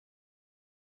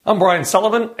I'm Brian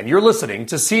Sullivan, and you're listening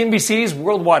to CNBC's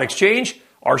Worldwide Exchange.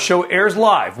 Our show airs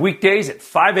live weekdays at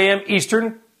 5 a.m.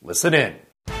 Eastern. Listen in.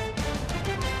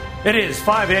 It is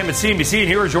 5 a.m. at CNBC, and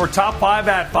here is your top 5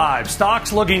 at 5.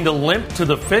 Stocks looking to limp to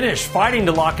the finish, fighting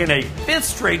to lock in a fifth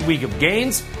straight week of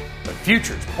gains, but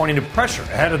futures pointing to pressure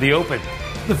ahead of the open.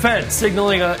 The Fed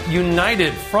signaling a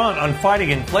united front on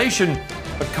fighting inflation,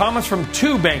 but comments from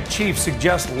two bank chiefs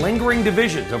suggest lingering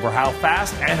divisions over how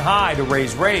fast and high to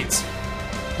raise rates.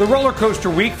 The roller coaster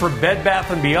week for Bed Bath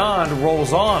 & Beyond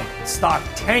rolls on, stock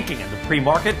tanking in the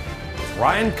pre-market as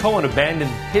Ryan Cohen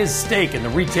abandoned his stake in the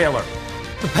retailer.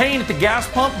 The pain at the gas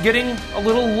pump getting a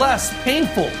little less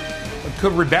painful, but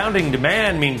could rebounding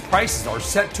demand mean prices are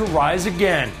set to rise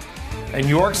again? And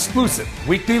your exclusive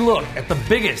weekly look at the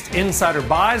biggest insider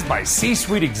buys by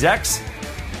C-suite execs,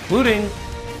 including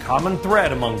a common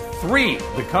thread among three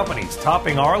of the companies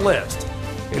topping our list.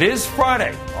 It is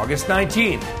Friday, August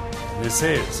 19th. This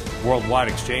is Worldwide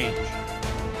Exchange.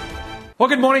 Well,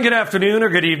 good morning, good afternoon, or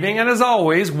good evening, and as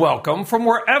always, welcome from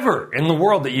wherever in the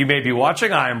world that you may be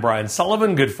watching. I am Brian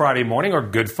Sullivan. Good Friday morning or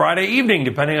good Friday evening,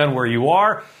 depending on where you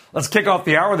are. Let's kick off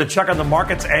the hour with a check on the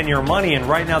markets and your money, and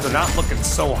right now they're not looking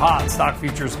so hot. Stock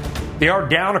futures, they are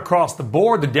down across the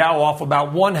board. The Dow off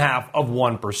about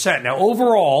 0.5%. Now,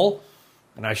 overall,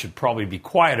 and I should probably be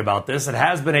quiet about this, it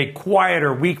has been a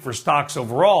quieter week for stocks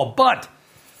overall, but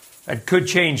that could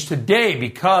change today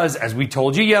because, as we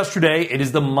told you yesterday, it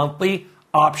is the monthly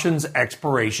options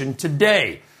expiration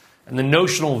today. And the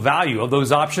notional value of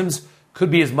those options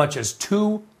could be as much as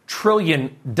 $2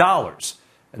 trillion.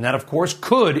 And that, of course,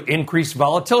 could increase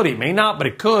volatility. It may not, but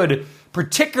it could,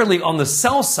 particularly on the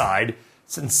sell side,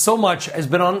 since so much has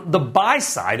been on the buy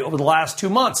side over the last 2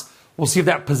 months. We'll see if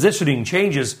that positioning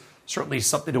changes. Certainly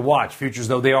something to watch. Futures,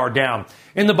 though, they are down.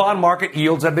 In the bond market,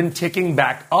 yields have been ticking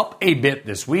back up a bit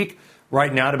this week,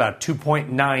 right now at about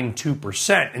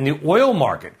 2.92%. In the oil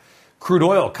market, crude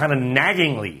oil kind of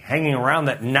naggingly hanging around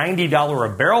that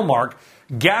 $90 a barrel mark.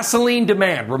 Gasoline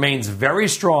demand remains very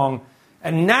strong.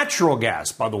 And natural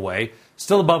gas, by the way,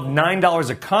 still above $9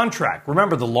 a contract.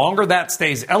 Remember, the longer that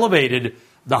stays elevated,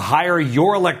 the higher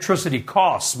your electricity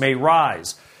costs may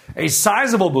rise. A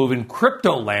sizable move in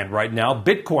crypto land right now.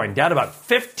 Bitcoin down about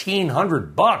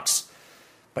 $1,500.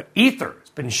 But Ether has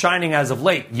been shining as of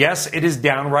late. Yes, it is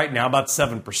down right now about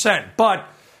 7%. But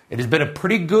it has been a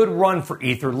pretty good run for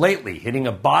Ether lately, hitting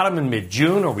a bottom in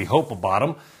mid-June, or we hope a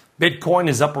bottom. Bitcoin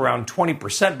is up around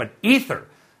 20%, but Ether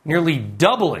nearly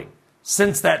doubling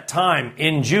since that time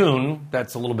in June.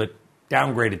 That's a little bit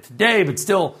downgraded today, but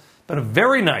still been a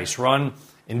very nice run.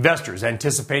 Investors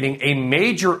anticipating a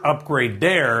major upgrade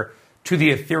there to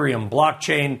the Ethereum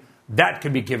blockchain. That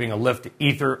could be giving a lift to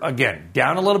Ether. Again,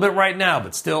 down a little bit right now,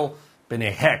 but still been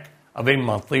a heck of a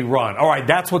monthly run. All right,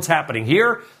 that's what's happening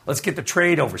here. Let's get the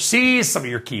trade overseas. Some of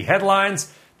your key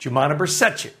headlines. Jumana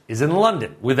Bersetche is in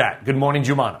London with that. Good morning,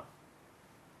 Jumana.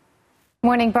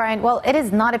 Morning, Brian. Well, it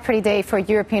is not a pretty day for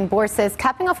European bourses.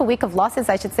 Capping off a week of losses,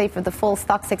 I should say, for the full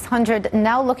stock 600.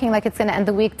 Now looking like it's going to end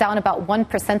the week down about 1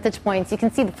 percentage point. You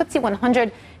can see the FTSE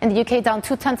 100 in the UK down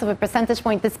 0.2 of a percentage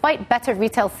point, despite better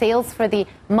retail sales for the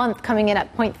month coming in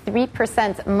at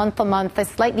 0.3% month-to-month,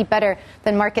 slightly better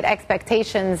than market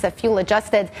expectations, fuel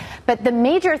adjusted. But the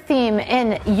major theme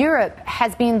in Europe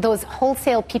has been those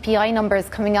wholesale PPI numbers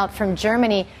coming out from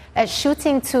Germany,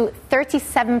 shooting to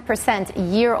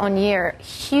 37% year on year,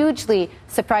 hugely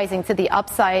surprising to the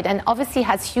upside, and obviously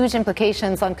has huge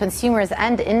implications on consumers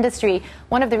and industry.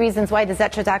 One of the reasons why the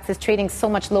Xetra DAX is trading so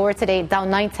much lower today, down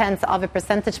 0.9 of a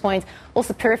percentage point.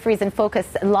 Also, peripheries in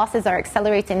focus losses are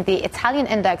accelerating. The Italian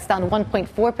index down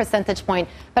 1.4 percentage point.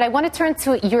 But I want to turn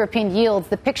to European yields.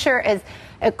 The picture is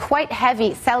quite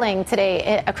heavy selling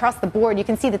today across the board. You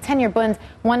can see the 10-year bond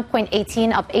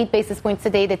 1.18 up 8 basis points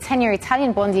today. The 10-year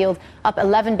Italian bond yield up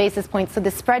 11 basis points. So the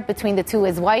spread between the two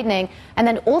is widening. And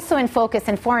then also in focus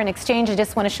in foreign exchange, I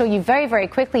just want to show you very, very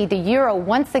quickly, the euro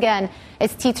once again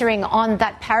is teetering on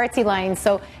that parity line.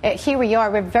 So here we are.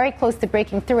 We're very close to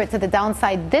breaking through it to the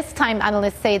downside. This time,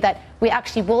 analysts say that we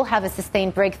actually will have a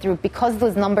sustained breakthrough because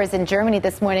those numbers in Germany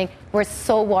this morning were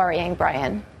so worrying,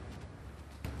 Brian.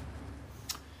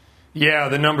 Yeah,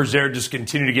 the numbers there just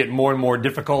continue to get more and more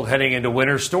difficult heading into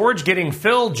winter. Storage getting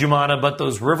filled, Jumana, but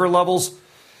those river levels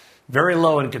very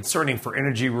low and concerning for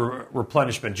energy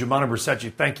replenishment. Jumana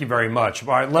Bersetche, thank you very much. All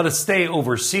right, let us stay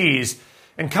overseas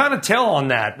and kind of tell on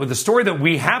that with a story that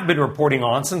we have been reporting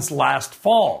on since last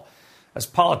fall, as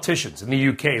politicians in the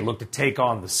UK look to take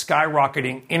on the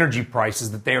skyrocketing energy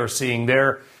prices that they are seeing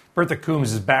there. Bertha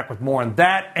Coombs is back with more on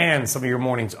that and some of your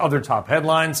morning's other top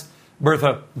headlines.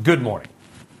 Bertha, good morning.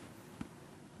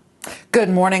 Good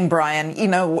morning, Brian. You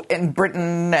know, in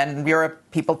Britain and Europe,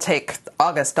 people take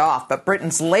August off, but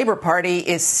Britain's Labour Party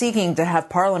is seeking to have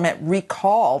Parliament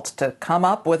recalled to come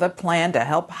up with a plan to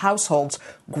help households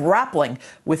grappling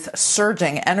with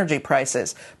surging energy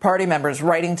prices. Party members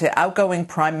writing to outgoing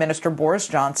Prime Minister Boris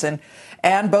Johnson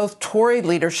and both Tory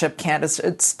leadership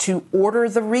candidates to order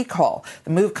the recall. The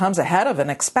move comes ahead of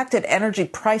an expected energy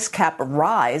price cap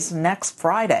rise next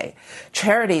Friday.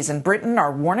 Charities in Britain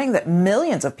are warning that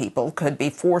millions of people could be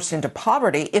forced into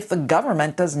poverty if the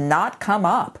government does not come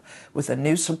up with a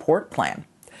new support plan.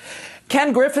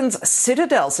 Ken Griffin's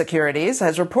Citadel Securities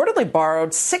has reportedly borrowed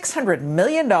 $600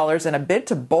 million in a bid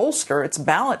to bolster its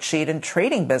balance sheet and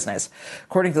trading business.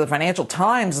 According to the Financial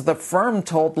Times, the firm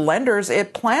told lenders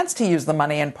it plans to use the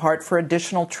money in part for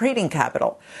additional trading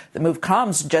capital. The move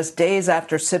comes just days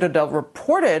after Citadel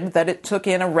reported that it took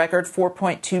in a record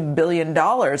 $4.2 billion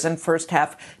in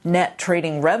first-half net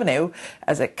trading revenue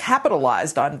as it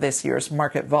capitalized on this year's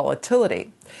market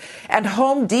volatility. And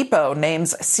Home Depot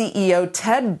names CEO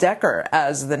Ted Decker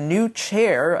as the new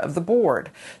chair of the board.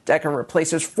 Decker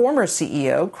replaces former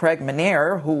CEO Craig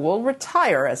Menear, who will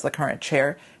retire as the current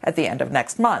chair at the end of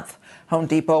next month. Home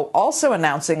Depot also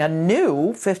announcing a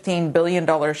new $15 billion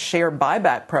share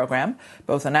buyback program.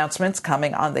 Both announcements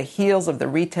coming on the heels of the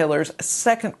retailer's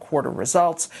second quarter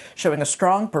results, showing a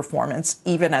strong performance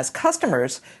even as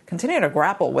customers continue to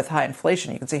grapple with high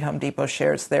inflation. You can see Home Depot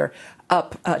shares there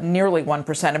up nearly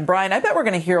 1%. And Brian, I bet we're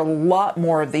going to hear a lot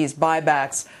more of these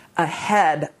buybacks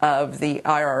ahead of the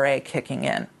IRA kicking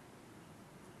in.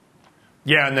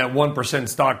 Yeah, and that 1%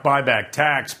 stock buyback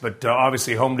tax, but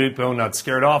obviously Home Depot not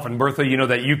scared off. And Bertha, you know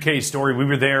that UK story, we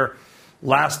were there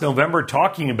last November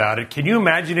talking about it. Can you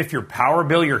imagine if your power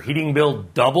bill, your heating bill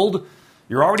doubled?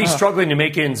 You're already struggling to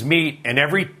make ends meet, and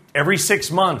every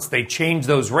 6 months they change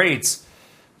those rates.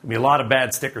 There'll be a lot of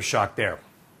bad sticker shock there.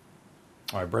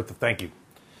 All right, Bertha, thank you.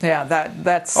 Yeah,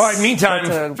 that's all right.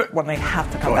 Meantime, when they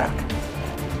have to come back.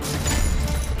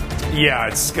 Yeah,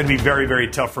 it's going to be very, very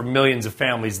tough for millions of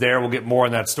families there. We'll get more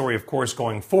on that story, of course,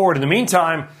 going forward. In the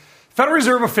meantime, Federal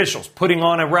Reserve officials putting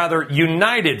on a rather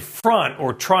united front,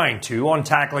 or trying to, on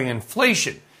tackling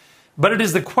inflation. But it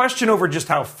is the question over just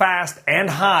how fast and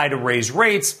high to raise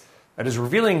rates that is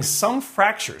revealing some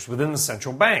fractures within the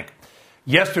central bank.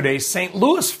 Yesterday, St.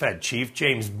 Louis Fed Chief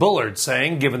James Bullard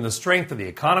saying, given the strength of the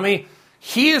economy,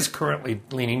 he is currently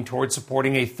leaning towards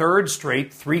supporting a third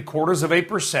straight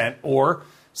 0.75% or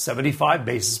 75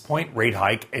 basis point rate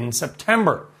hike in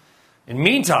September. In the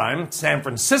meantime, San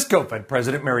Francisco Fed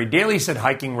President Mary Daly said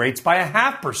hiking rates by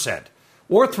 0.5%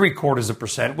 or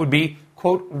 0.75% would be,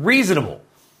 quote, reasonable,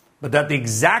 but that the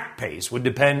exact pace would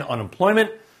depend on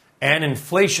employment and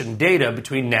inflation data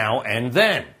between now and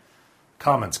then.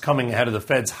 Comments coming ahead of the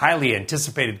Fed's highly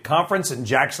anticipated conference in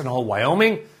Jackson Hole,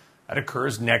 Wyoming. That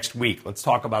occurs next week. Let's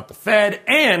talk about the Fed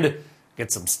and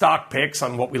get some stock picks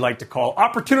on what we like to call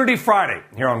Opportunity Friday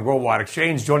here on Worldwide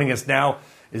Exchange. Joining us now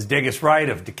is Degas Wright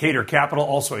of Decatur Capital,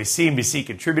 also a CNBC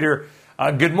contributor.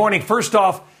 Good morning. First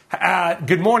off,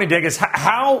 good morning, Degas.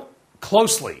 How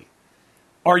closely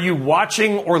are you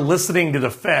watching or listening to the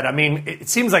Fed? I mean, it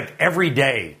seems like every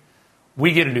day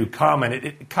we get a new comment.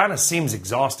 It kind of seems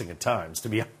exhausting at times, to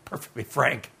be perfectly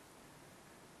frank.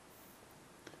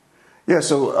 Yeah,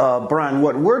 so, Brian,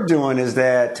 what we're doing is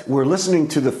that we're listening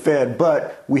to the Fed,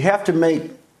 but we have to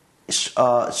make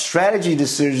strategy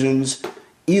decisions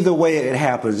either way it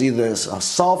happens, either it's a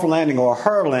soft landing or a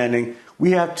hard landing.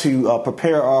 We have to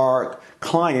prepare our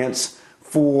clients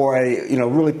for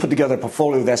really put together a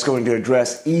portfolio that's going to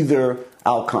address either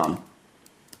outcome.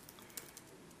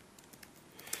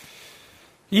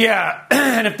 Yeah,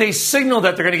 and if they signal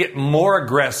that they're going to get more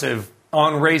aggressive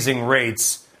on raising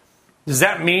rates, does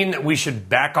that mean that we should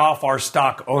back off our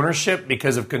stock ownership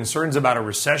because of concerns about a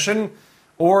recession?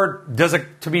 Or does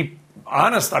it, to be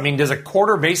honest, I mean, does a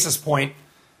quarter basis point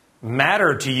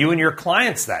matter to you and your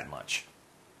clients that much?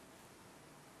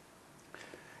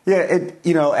 Yeah,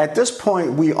 at this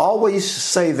point, we always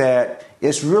say that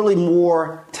it's really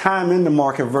more time in the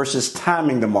market versus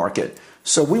timing the market.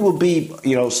 So we will be,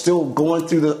 still going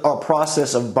through our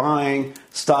process of buying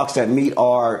stocks that meet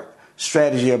our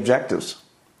strategy objectives.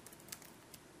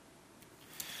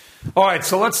 All right,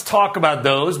 so let's talk about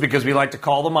those because we like to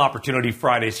call them Opportunity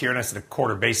Fridays here. And I said a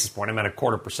quarter basis point. I meant a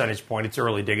quarter percentage point. It's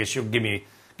early, Degas. You'll give me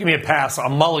a pass, a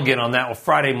mulligan on that,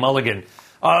 Friday mulligan.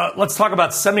 Let's talk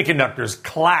about semiconductors.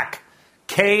 KLAC,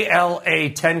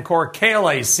 KLA-Tencor,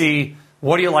 KLAC.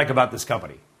 What do you like about this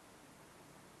company?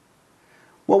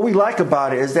 What we like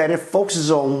about it is that it focuses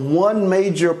on one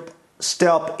major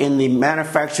step in the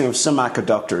manufacturing of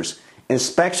semiconductors,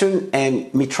 inspection and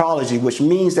metrology, which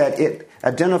means that it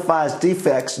identifies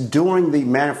defects during the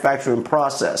manufacturing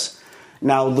process.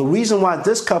 Now, the reason why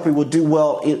this company will do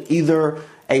well in either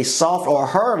a soft or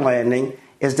hard landing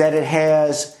is that it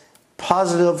has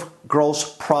positive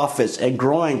gross profits and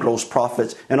growing gross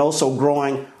profits and also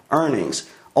growing earnings.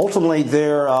 Ultimately,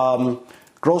 their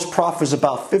gross profit is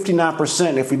about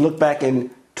 59%. If we look back in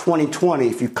 2020,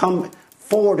 if you come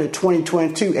forward to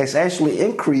 2022, it's actually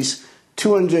increased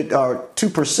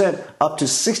 2% up to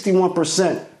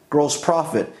 61% gross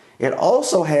profit. It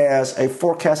also has a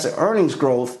forecasted earnings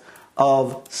growth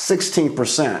of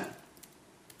 16%.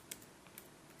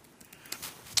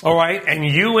 All right, and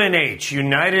UNH,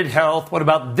 United Health, what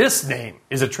about this name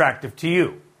is attractive to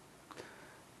you?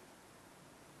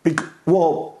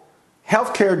 Well,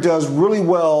 healthcare does really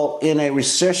well in a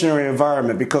recessionary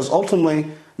environment because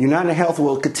ultimately United Health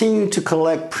will continue to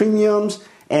collect premiums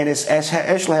and it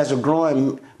actually has a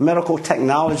growing medical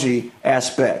technology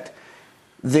aspect.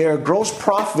 Their gross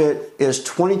profit is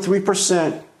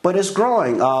 23%, but it's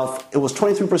growing. It was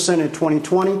 23% in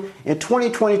 2020. In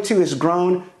 2022, it's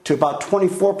grown to about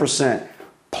 24%.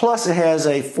 Plus, it has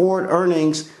a forward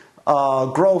earnings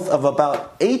growth of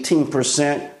about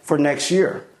 18% for next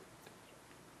year.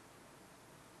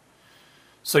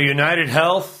 So United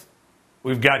Health,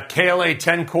 we've got KLA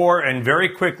Tencor, and very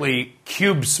quickly,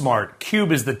 CubeSmart.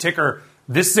 Cube is the ticker.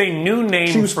 This is a new name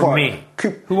CubeSmart. For me.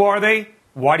 Who are they?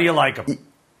 Why do you like them?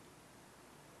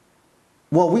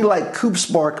 Well, we like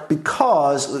CubeSmart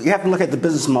because you have to look at the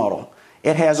business model.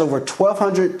 It has over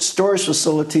 1,200 storage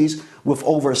facilities with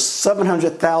over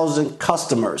 700,000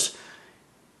 customers.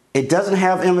 It doesn't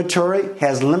have inventory,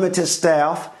 has limited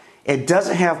staff. It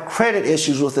doesn't have credit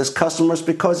issues with its customers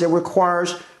because it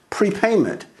requires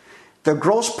prepayment. The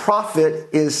gross profit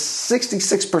is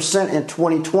 66% in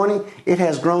 2020. It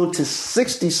has grown to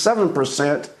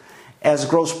 67% as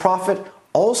gross profit.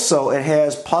 Also, it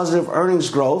has positive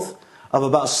earnings growth of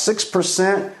about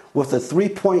 6% with a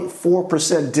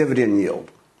 3.4% dividend yield.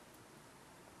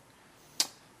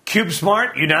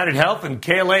 CubeSmart, United Health, and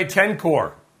KLA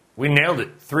Tencor. We nailed it.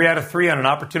 3 out of 3 on an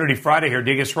Opportunity Friday here.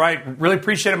 Dig us right. Really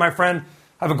appreciate it, my friend.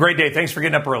 Have a great day. Thanks for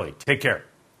getting up early. Take care.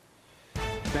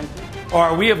 Thank you. All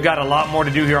right, we have got a lot more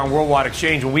to do here on Worldwide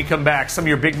Exchange. When we come back, some of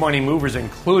your big money movers,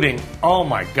 including, oh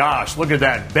my gosh, look at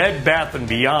that, Bed Bath &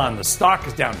 Beyond. The stock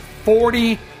is down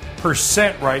 40%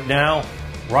 right now.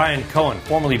 Ryan Cohen,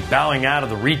 formerly bowing out of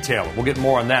the retailer. We'll get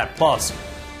more on that. Plus,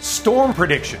 storm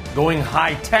prediction going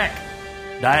high tech.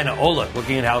 Diana Olick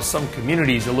looking at how some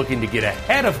communities are looking to get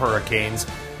ahead of hurricanes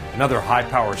and other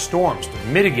high-power storms to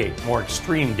mitigate more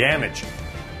extreme damage.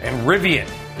 And Rivian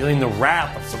feeling the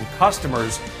wrath of some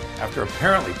customers after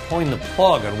apparently pulling the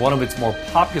plug on one of its more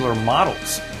popular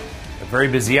models. A very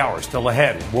busy hour still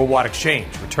ahead. Worldwide Exchange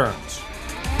returns.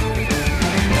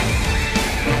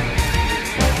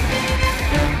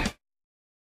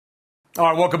 All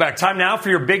right, welcome back. Time now for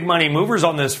your big money movers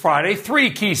on this Friday.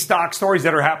 3 key stock stories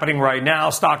that are happening right now.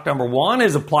 Stock number 1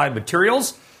 is Applied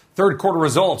Materials. Third quarter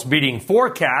results beating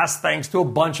forecasts thanks to a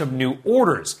bunch of new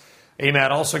orders. AMAT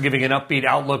also giving an upbeat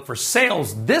outlook for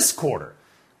sales this quarter.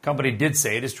 Company did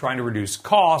say it is trying to reduce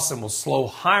costs and will slow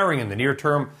hiring in the near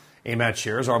term. AMAT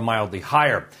shares are mildly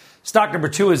higher. Stock number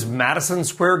 2 is Madison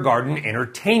Square Garden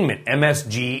Entertainment,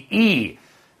 MSGE.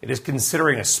 It is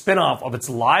considering a spinoff of its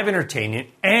live entertainment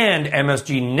and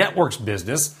MSG Networks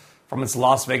business from its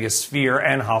Las Vegas Sphere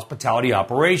and hospitality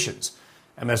operations.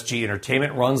 MSG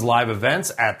Entertainment runs live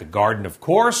events at the Garden, of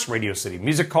course, Radio City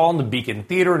Music Hall, and the Beacon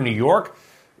Theater in New York.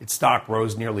 Its stock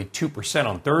rose nearly 2%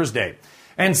 on Thursday.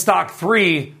 And stock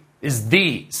 3 is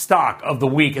the stock of the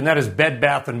week, and that is Bed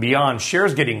Bath & Beyond.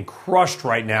 Shares getting crushed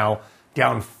right now,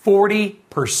 down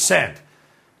 40%.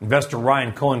 Investor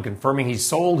Ryan Cohen confirming he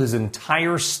sold his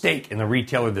entire stake in the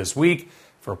retailer this week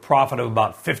for a profit of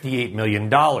about $58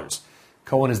 million.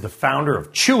 Cohen is the founder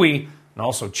of Chewy and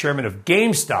also chairman of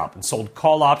GameStop and sold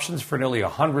call options for nearly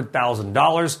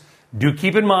 $100,000. Do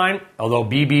keep in mind, although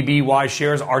BBBY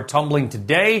shares are tumbling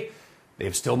today,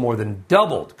 they've still more than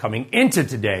doubled coming into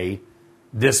today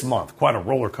this month. Quite a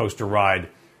roller coaster ride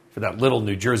for that little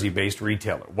New Jersey-based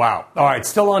retailer. Wow. All right,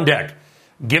 still on deck.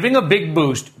 Giving a big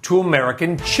boost to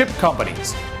American chip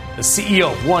companies. The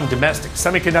CEO of one domestic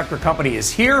semiconductor company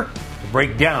is here to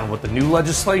break down what the new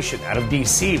legislation out of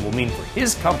D.C. will mean for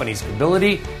his company's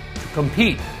ability to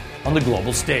compete on the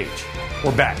global stage.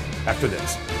 We're back after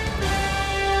this.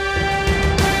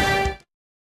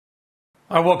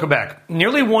 All right, welcome back.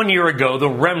 Nearly 1 year ago, the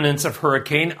remnants of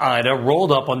Hurricane Ida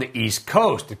rolled up on the East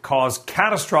Coast. It caused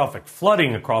catastrophic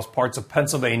flooding across parts of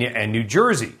Pennsylvania and New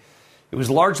Jersey. It was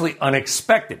largely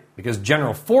unexpected because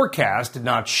general forecasts did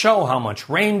not show how much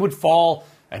rain would fall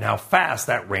and how fast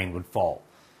that rain would fall.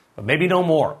 but maybe no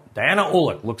more. Diana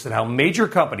Olick looks at how major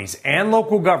companies and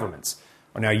local governments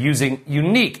are now using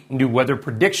unique new weather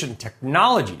prediction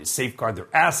technology to safeguard their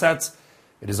assets.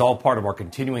 It is all part of our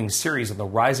continuing series on the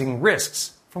rising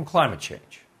risks from climate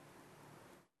change.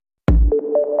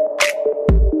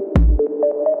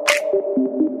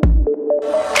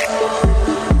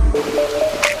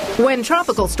 When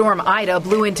Tropical Storm Ida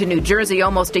blew into New Jersey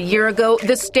almost a year ago,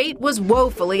 the state was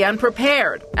woefully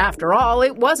unprepared. After all,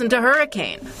 it wasn't a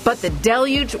hurricane, but the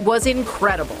deluge was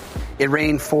incredible. It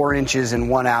rained 4 inches in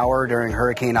 1 hour during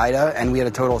Hurricane Ida, and we had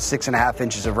a total of 6.5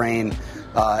 inches of rain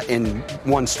in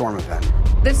one storm event.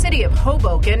 The city of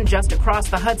Hoboken, just across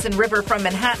the Hudson River from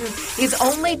Manhattan, is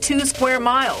only 2 square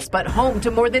miles, but home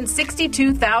to more than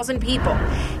 62,000 people.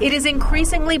 It is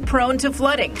increasingly prone to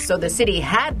flooding, so the city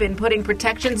had been putting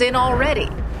protections in already.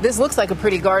 This looks like a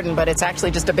pretty garden, but it's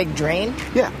actually just a big drain?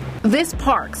 Yeah. This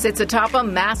park sits atop a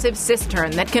massive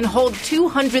cistern that can hold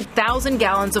 200,000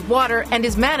 gallons of water and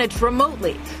is managed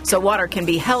remotely, so water can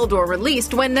be held or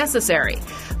released when necessary.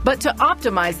 But to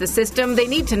optimize the system, they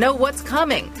need to know what's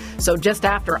coming. So just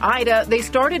after Ida, they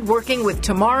started working with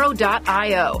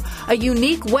Tomorrow.io, a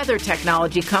unique weather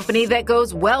technology company that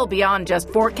goes well beyond just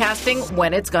forecasting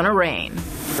when it's going to rain.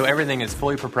 So everything is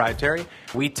fully proprietary.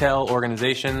 We tell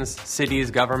organizations,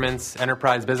 cities, governments,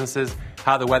 enterprise businesses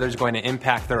how the weather is going to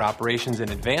impact their operations in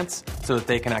advance so that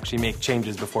they can actually make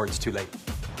changes before it's too late.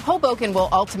 Hoboken will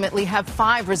ultimately have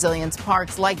 5 resilience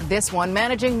parks like this one,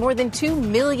 managing more than 2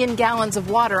 million gallons of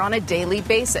water on a daily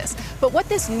basis. But what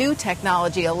this new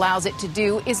technology allows it to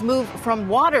do is move from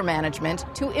water management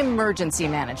to emergency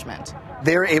management.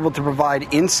 They're able to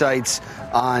provide insights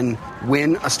on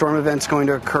when a storm event's going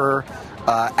to occur,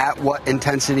 at what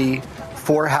intensity,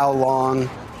 for how long,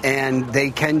 and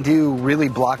they can do really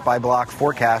block-by-block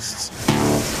forecasts.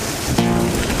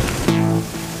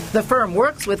 The firm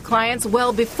works with clients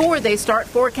well before they start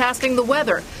forecasting the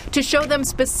weather to show them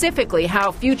specifically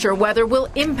how future weather will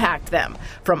impact them,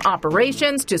 from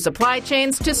operations to supply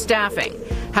chains to staffing.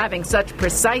 Having such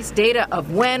precise data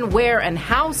of when, where, and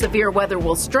how severe weather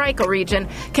will strike a region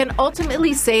can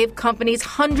ultimately save companies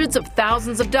hundreds of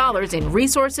thousands of dollars in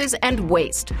resources and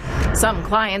waste. Some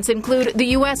clients include the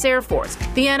U.S. Air Force,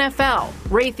 the NFL,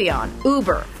 Raytheon,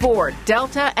 Uber, Ford,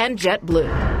 Delta, and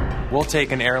JetBlue. We'll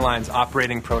take an airline's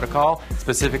operating protocol,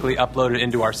 specifically upload it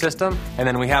into our system, and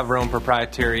then we have our own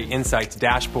proprietary insights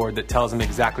dashboard that tells them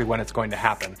exactly when it's going to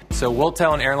happen. So we'll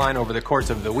tell an airline over the course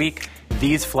of the week,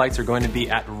 these flights are going to be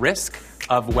at risk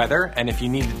of weather, and if you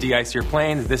need to de-ice your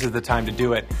planes, this is the time to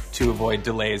do it to avoid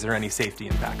delays or any safety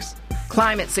impacts.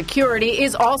 Climate security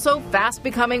is also fast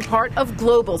becoming part of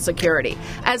global security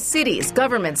as cities,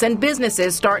 governments, and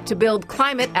businesses start to build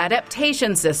climate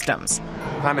adaptation systems.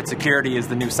 Climate security is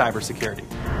the new cybersecurity.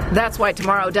 That's why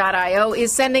Tomorrow.io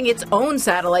is sending its own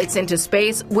satellites into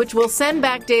space, which will send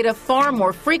back data far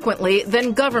more frequently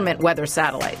than government weather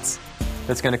satellites.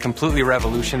 That's going to completely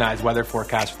revolutionize weather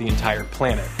forecasts for the entire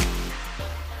planet.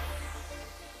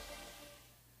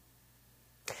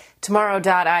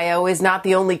 Tomorrow.io is not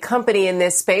the only company in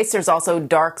this space. There's also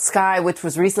Dark Sky, which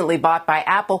was recently bought by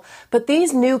Apple. But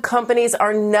these new companies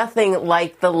are nothing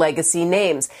like the legacy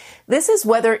names. This is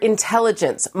weather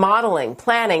intelligence, modeling,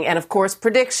 planning, and of course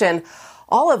prediction,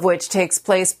 all of which takes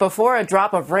place before a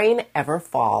drop of rain ever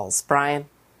falls. Brian?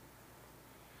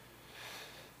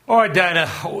 All right, Diana.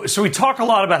 So we talk a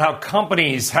lot about how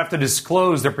companies have to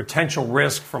disclose their potential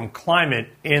risk from climate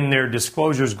in their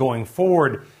disclosures going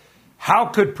forward. How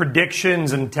could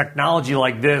predictions and technology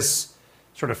like this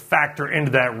sort of factor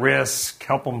into that risk,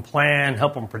 help them plan,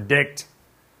 help them predict?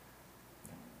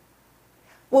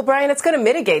 Well, Brian, it's going to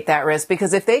mitigate that risk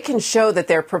because if they can show that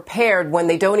they're prepared when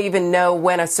they don't even know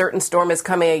when a certain storm is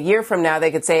coming a year from now,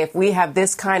 they could say if we have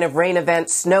this kind of rain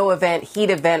event, snow event, heat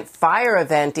event, fire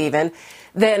event even,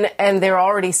 then, and they're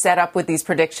already set up with these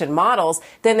prediction models,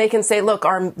 then they can say, look,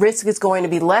 our risk is going to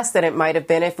be less than it might have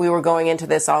been if we were going into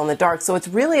this all in the dark. So it's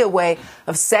really a way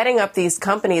of setting up these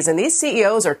companies. And these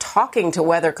CEOs are talking to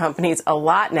weather companies a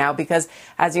lot now because,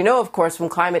 as you know, of course, from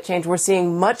climate change, we're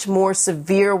seeing much more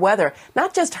severe weather,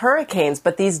 not just hurricanes,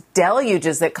 but these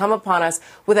deluges that come upon us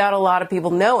without a lot of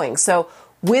people knowing. So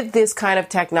with this kind of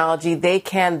technology, they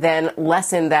can then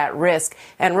lessen that risk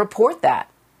and report that.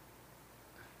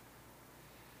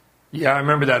 Yeah, I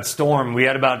remember that storm. We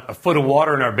had about a foot of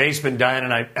water in our basement, Diane,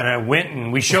 and I went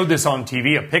and we showed this on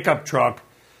TV, a pickup truck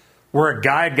where a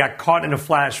guy got caught in a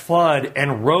flash flood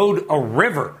and rode a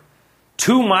river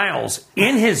 2 miles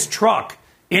in his truck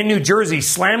in New Jersey,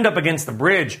 slammed up against the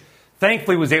bridge.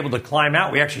 Thankfully, was able to climb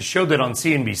out. We actually showed that on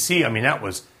CNBC. I mean,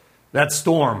 that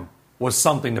storm was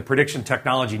something. The prediction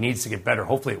technology needs to get better.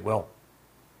 Hopefully it will.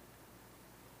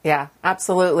 Yeah,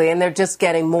 absolutely. And they're just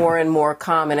getting more and more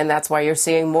common. And that's why you're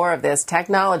seeing more of this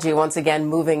technology, once again,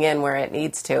 moving in where it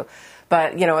needs to.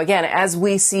 But, again, as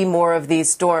we see more of these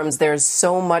storms, there's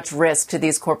so much risk to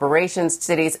these corporations,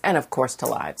 cities, and, of course, to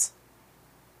lives.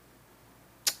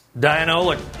 Diana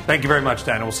Olick, thank you very much,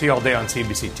 Diana. We'll see you all day on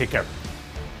CNBC. Take care.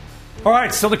 All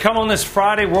right, still to come on this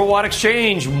Friday, Worldwide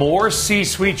Exchange, more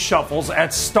C-suite shuffles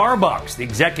at Starbucks. The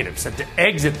executive set to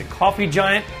exit the coffee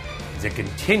giant as it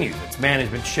continues its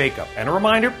management shakeup. And a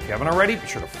reminder, if you haven't already, be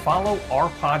sure to follow our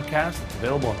podcast. It's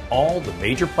available on all the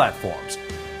major platforms.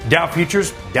 Dow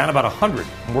futures down about 100,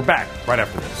 and we're back right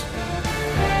after this.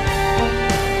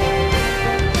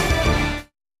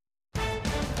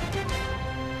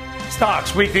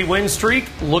 Stocks weekly win streak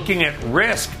looking at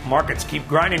risk. Markets keep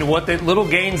grinding to what the little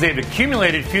gains they've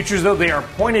accumulated. Futures, though, they are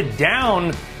pointed down.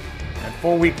 That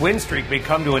 4-week win streak may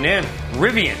come to an end.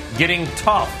 Rivian getting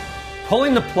tough,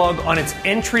 pulling the plug on its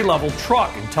entry-level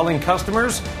truck and telling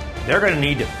customers they're going to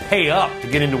need to pay up to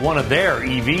get into one of their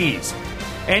EVs.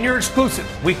 And your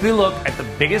exclusive weekly look at the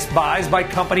biggest buys by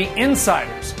company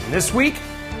insiders. And this week,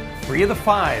 3 of the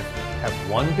 5 have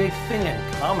one big thing in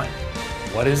common.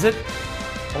 What is it?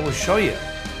 Well, we'll show you.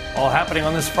 All happening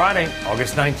on this Friday,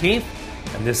 August 19th,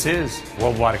 and this is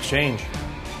Worldwide Exchange.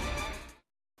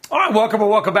 All right,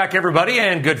 welcome back, everybody,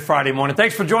 and good Friday morning.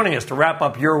 Thanks for joining us to wrap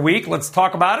up your week. Let's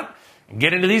talk about it and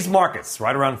get into these markets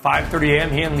right around 5:30 a.m.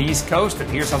 here on the East Coast. And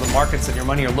here's how the markets and your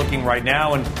money are looking right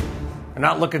now, and they're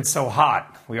not looking so hot.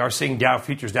 We are seeing Dow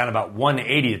futures down about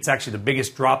 180. It's actually the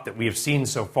biggest drop that we have seen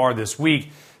so far this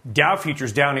week. Dow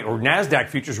futures down, or NASDAQ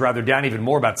futures rather, down even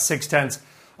more, about 0.6%.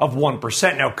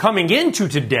 Now, coming into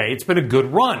today, it's been a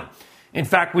good run. In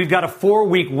fact, we've got a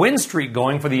 4-week win streak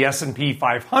going for the S&P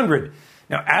 500.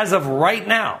 Now, as of right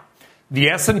now, the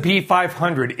S&P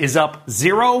 500 is up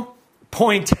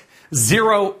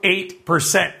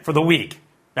 0.08% for the week.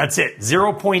 That's it,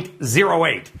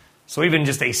 0.08. So even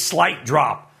just a slight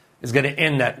drop is going to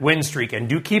end that win streak. And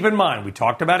do keep in mind, we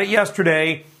talked about it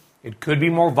yesterday, it could be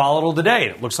more volatile today.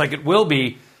 And it looks like it will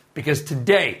be, because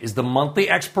today is the monthly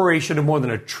expiration of more than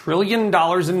 $1 trillion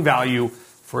in value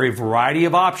for a variety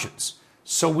of options.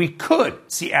 So we could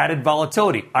see added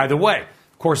volatility either way.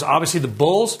 Of course, obviously the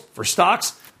bulls for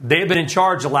stocks, they've been in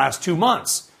charge the last 2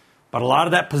 months. But a lot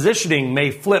of that positioning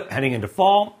may flip heading into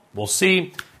fall. We'll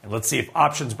see. And let's see if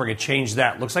options bring a change to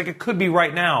that. Looks like it could be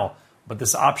right now, but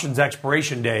this options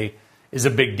expiration day is a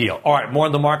big deal. All right, more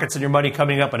on the markets and your money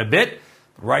coming up in a bit.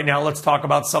 But right now, let's talk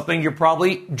about something you're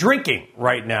probably drinking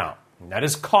right now, and that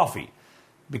is coffee.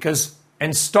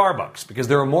 And Starbucks, because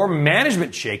there are more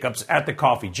management shakeups at the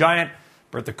coffee giant.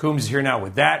 Bertha Coombs is here now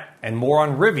with that and more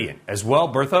on Rivian as well.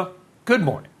 Bertha, good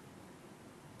morning.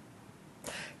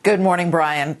 Good morning,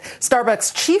 Brian.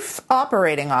 Starbucks Chief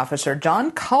Operating Officer John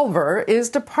Culver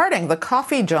is departing the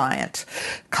coffee giant.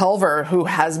 Culver, who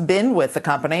has been with the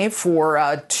company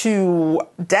for 2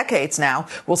 decades now,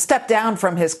 will step down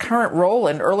from his current role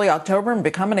in early October and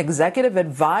become an executive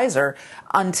advisor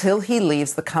until he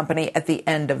leaves the company at the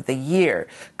end of the year.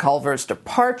 Culver's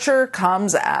departure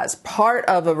comes as part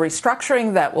of a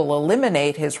restructuring that will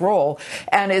eliminate his role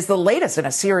and is the latest in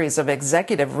a series of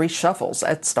executive reshuffles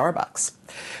at Starbucks.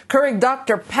 Keurig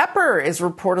Dr. Pepper is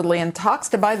reportedly in talks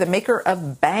to buy the maker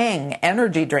of Bang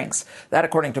energy drinks. That,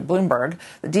 according to Bloomberg.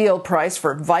 The deal price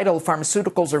for Vital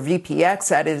Pharmaceuticals, or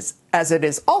VPX, as it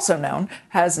is also known,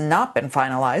 has not been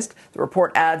finalized. The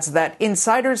report adds that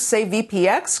insiders say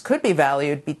VPX could be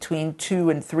valued between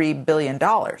 $2 and $3 billion.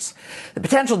 The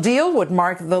potential deal would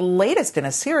mark the latest in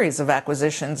a series of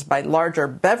acquisitions by larger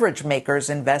beverage makers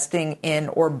investing in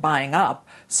or buying up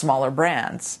smaller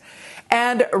brands.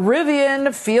 And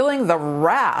Rivian feeling the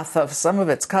wrath of some of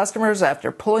its customers after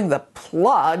pulling the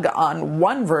plug on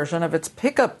one version of its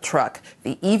pickup truck.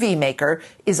 The EV maker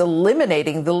is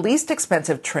eliminating the least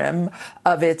expensive trim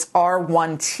of its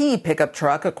R1T pickup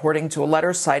truck, according to a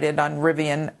letter cited on a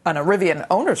Rivian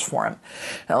owners forum.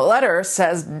 The letter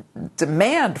says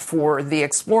demand for the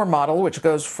Explorer model, which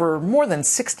goes for more than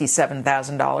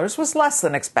 $67,000, was less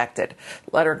than expected.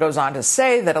 The letter goes on to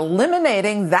say that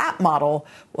eliminating that model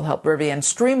will help Rivian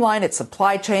streamline its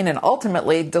supply chain and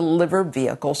ultimately deliver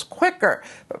vehicles quicker.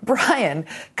 But Brian,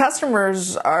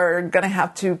 customers are going to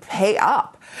have to pay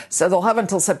up. So they'll have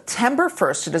until September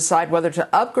 1st to decide whether to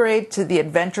upgrade to the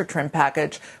Adventure trim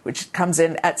package, which comes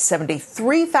in at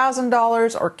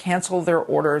 $73,000, or cancel their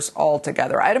orders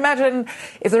altogether. I'd imagine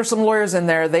if there's some lawyers in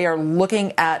there, they are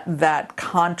looking at that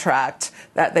contract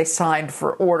that they signed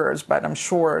for orders, but I'm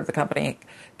sure the company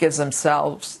gives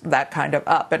themselves that kind of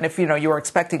up. And if, you're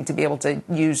expecting to be able to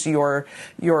use your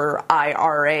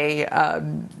IRA,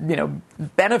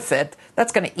 benefit,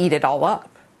 that's going to eat it all up.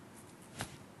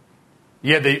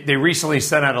 Yeah, they recently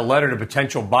sent out a letter to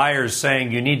potential buyers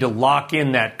saying you need to lock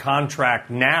in that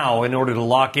contract now in order to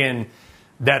lock in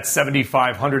that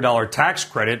 $7,500 tax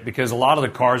credit, because a lot of the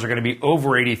cars are going to be over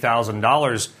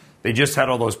 $80,000. They just had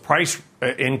all those price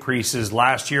increases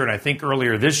last year and I think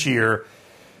earlier this year.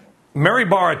 Mary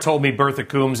Barra told me, Bertha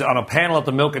Coombs, on a panel at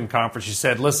the Milken Conference, she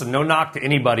said, listen, no knock to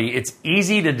anybody. It's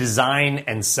easy to design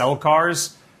and sell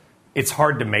cars. It's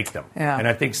hard to make them. Yeah. And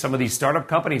I think some of these startup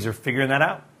companies are figuring that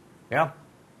out. Yeah.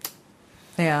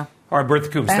 Yeah. All right, Bertha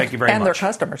Coombs, thank you very much. And their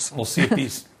customers. We'll see if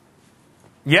these...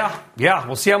 Yeah.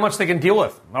 We'll see how much they can deal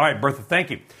with. All right, Bertha, thank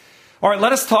you. All right,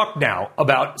 let us talk now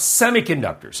about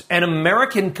semiconductors and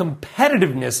American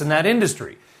competitiveness in that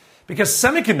industry, because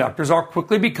semiconductors are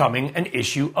quickly becoming an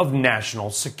issue of national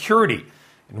security.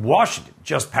 And Washington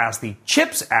just passed the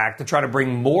CHIPS Act to try to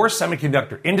bring more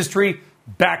semiconductor industry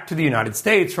back to the United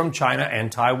States from China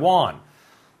and Taiwan.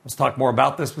 Let's talk more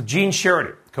about this with Gene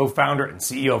Sheridan, co-founder and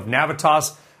CEO of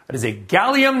Navitas. That is a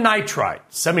gallium nitride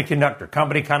semiconductor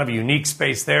company, kind of a unique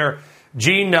space there.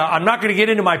 Gene, I'm not going to get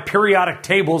into my periodic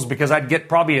tables because I'd get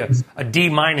probably a D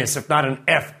minus, if not an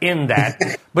F in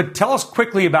that. But tell us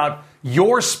quickly about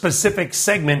your specific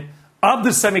segment of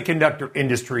the semiconductor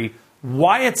industry,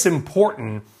 why it's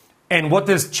important, and what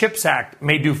this CHIPS Act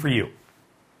may do for you.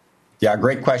 Yeah,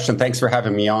 great question. Thanks for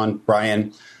having me on,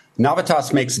 Brian.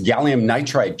 Navitas makes gallium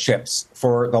nitride chips.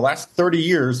 For the last 30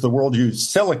 years, the world used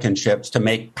silicon chips to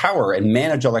make power and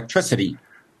manage electricity.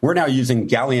 We're now using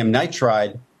gallium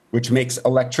nitride, which makes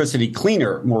electricity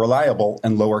cleaner, more reliable,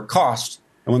 and lower cost.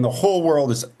 And when the whole world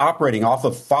is operating off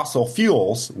of fossil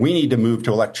fuels, we need to move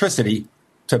to electricity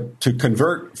to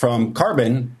convert from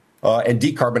carbon and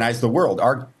decarbonize the world.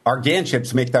 Our GaN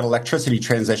chips make that electricity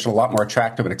transition a lot more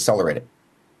attractive and accelerated.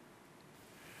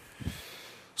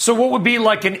 So what would be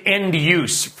like an end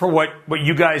use for what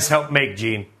you guys help make,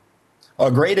 Gene?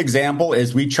 A great example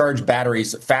is we charge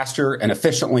batteries faster and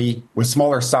efficiently with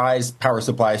smaller size power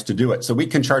supplies to do it. So we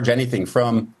can charge anything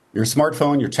from your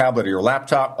smartphone, your tablet, or your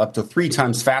laptop up to 3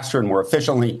 times faster and more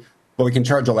efficiently. But we can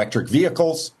charge electric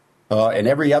vehicles and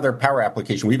every other power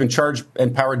application. We even charge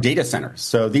and power data centers.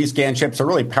 So these GaN chips are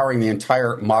really powering the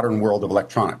entire modern world of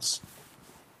electronics.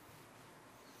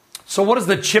 So what does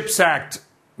the CHIPS Act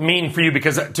mean for you?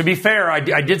 Because to be fair, I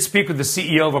did speak with the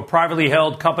CEO of a privately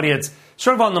held company that's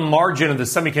sort of on the margin of the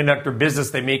semiconductor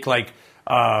business. They make like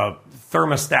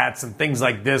thermostats and things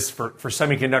like this for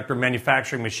semiconductor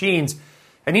manufacturing machines.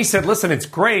 And he said, listen, it's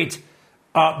great,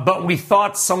 but we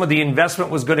thought some of the investment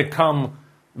was going to come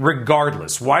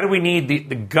regardless. Why do we need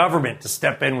the government to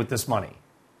step in with this money?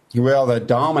 Well, the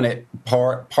dominant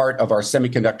part of our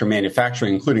semiconductor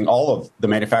manufacturing, including all of the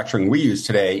manufacturing we use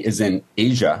today, is in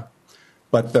Asia.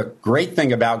 But the great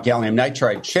thing about gallium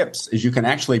nitride chips is you can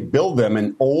actually build them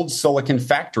in old silicon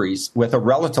factories with a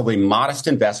relatively modest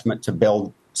investment to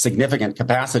build significant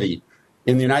capacity.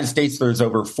 In the United States, there's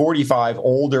over 45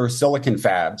 older silicon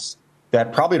fabs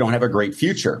that probably don't have a great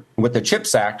future. With the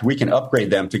CHIPS Act, we can upgrade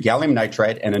them to gallium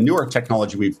nitride and a newer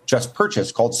technology we've just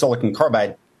purchased called silicon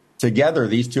carbide. Together,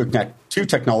 these two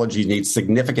technologies need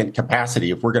significant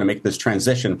capacity if we're going to make this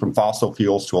transition from fossil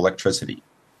fuels to electricity.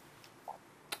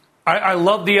 I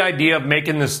love the idea of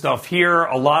making this stuff here.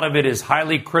 A lot of it is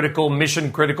highly critical,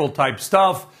 mission critical type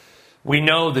stuff. We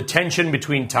know the tension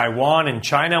between Taiwan and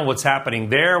China, what's happening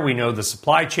there. We know the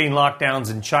supply chain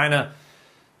lockdowns in China.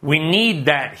 We need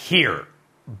that here.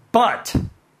 But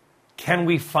can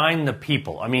we find the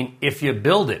people? I mean, if you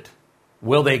build it,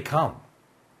 will they come?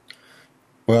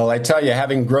 Well, I tell you,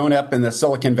 having grown up in the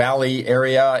Silicon Valley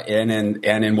area and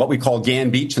in what we call GaN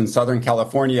Beach in Southern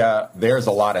California, there's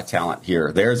a lot of talent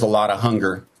here. There's a lot of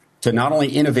hunger to not only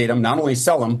innovate them, not only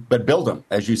sell them, but build them,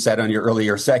 as you said on your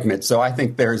earlier segment. So I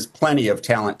think there's plenty of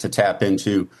talent to tap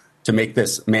into to make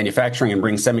this manufacturing and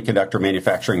bring semiconductor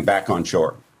manufacturing back on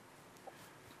shore.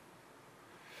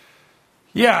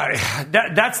 Yeah,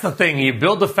 that's the thing. You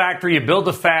build the factory, you build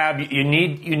the fab, you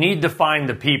need to find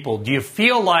the people. Do you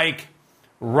feel like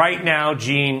right now,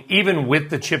 Gene, even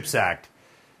with the CHIPS Act,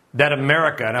 that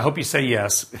America, and I hope you say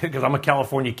yes, because I'm a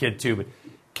California kid too, but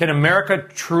can America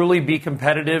truly be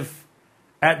competitive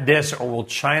at this, or will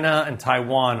China and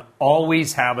Taiwan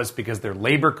always have us because their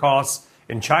labor costs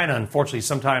in China, unfortunately,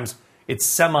 sometimes it's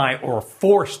semi or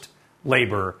forced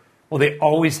labor, will they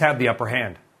always have the upper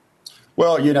hand?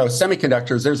 Well, you know,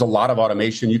 semiconductors, there's a lot of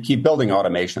automation. You keep building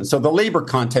automation. So the labor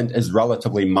content is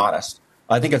relatively modest.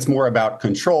 I think it's more about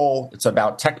control. It's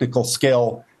about technical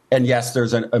skill. And yes,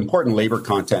 there's an important labor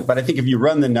content. But I think if you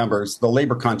run the numbers, the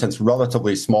labor content's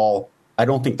relatively small. I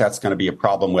don't think that's going to be a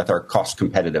problem with our cost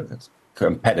competitiveness.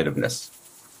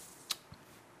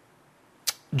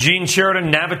 Gene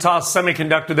Sheridan, Navitas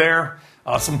Semiconductor there.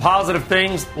 Some positive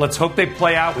things. Let's hope they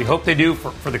play out. We hope they do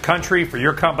for the country, for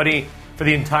your company, for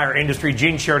the entire industry.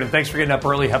 Gene Sheridan, thanks for getting up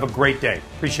early. Have a great day.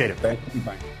 Appreciate it. Thank you.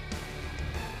 Bye.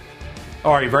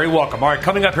 All right, you're very welcome. All right,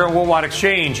 coming up here on Worldwide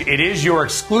Exchange, it is your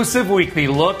exclusive weekly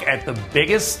look at the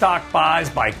biggest stock buys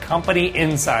by company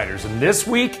insiders. And this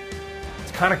week,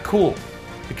 it's kind of cool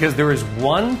because there is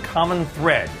one common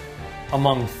thread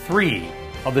among 3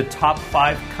 of the top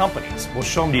 5 companies. We'll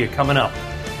show them to you coming up.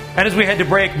 And as we head to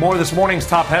break, more of this morning's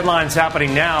top headlines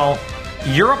happening now.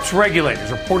 Europe's regulators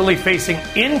reportedly facing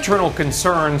internal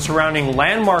concerns surrounding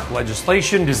landmark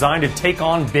legislation designed to take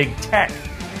on big tech.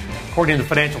 According to the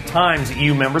Financial Times,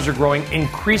 EU members are growing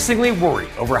increasingly worried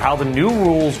over how the new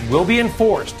rules will be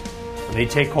enforced when they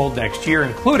take hold next year,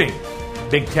 including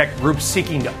big tech groups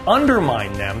seeking to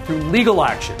undermine them through legal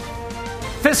action.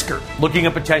 Fisker looking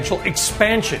at potential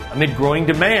expansion amid growing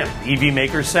demand. The EV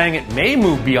maker saying it may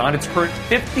move beyond its current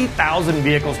 50,000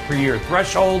 vehicles per year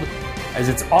threshold as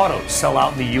its autos sell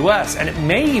out in the U.S., and it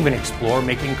may even explore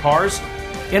making cars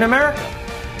in America.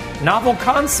 Novel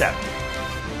concept.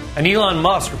 And Elon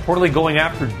Musk reportedly going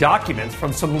after documents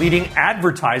from some leading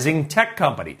advertising tech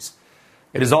companies.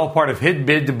 It is all part of his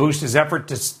bid to boost his effort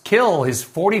to kill his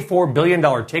 $44 billion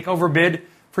takeover bid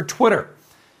for Twitter.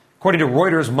 According to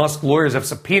Reuters, Musk lawyers have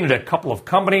subpoenaed a couple of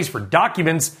companies for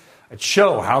documents that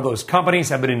show how those companies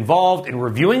have been involved in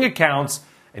reviewing accounts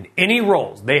and any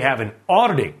roles they have in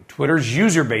auditing Twitter's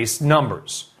user base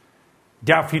numbers.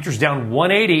 Dow futures down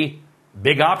 180,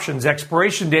 big options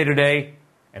expiration day today,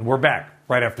 and we're back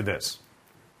right after this.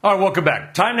 All right, welcome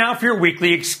back. Time now for your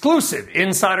weekly exclusive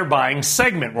insider buying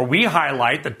segment where we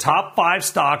highlight the top 5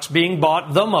 stocks being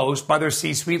bought the most by their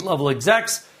C-suite level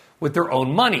execs with their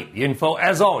own money. The info,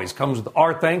 as always, comes with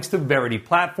our thanks to Verity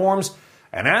Platforms.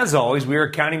 And as always, we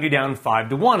are counting you down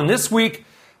 5-1. And this week,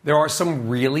 there are some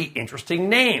really interesting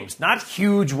names. Not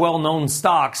huge, well-known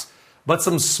stocks, but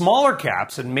some smaller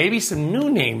caps and maybe some new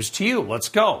names to you. Let's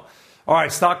go. All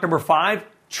right, stock number 5,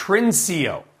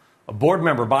 Trinseo. A board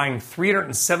member buying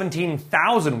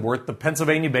 $317,000 worth the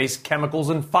Pennsylvania-based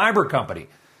chemicals and fiber company.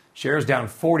 Shares down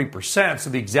 40%, so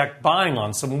the exec buying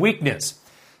on some weakness.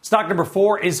 Stock number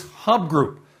 4 is Hub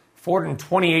Group,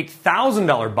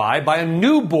 $428,000 buy by a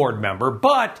new board member,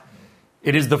 but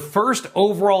it is the first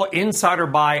overall insider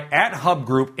buy at Hub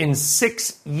Group in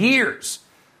 6 years.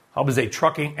 Hub is a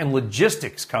trucking and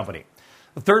logistics company.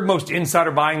 The third most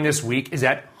insider buying this week is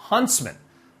at Huntsman,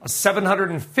 a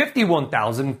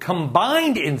 $751,000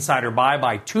 combined insider buy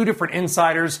by 2 different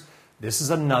insiders. This is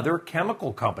another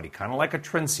chemical company, kind of like a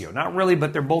Trinseo. Not really,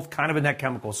 but they're both kind of in that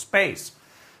chemical space.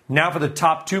 Now for the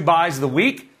top 2 buys of the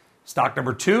week. Stock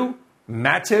number 2,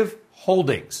 Mativ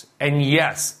Holdings. And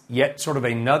yes, yet sort of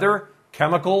another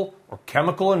chemical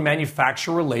and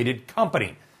manufacturer related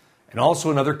company. And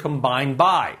also another combined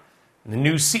buy. And the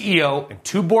new CEO and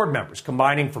 2 board members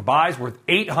combining for buys worth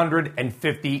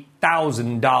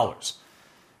 $850,000.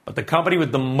 But the company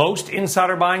with the most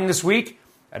insider buying this week,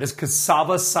 that is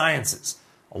Cassava Sciences.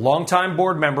 A longtime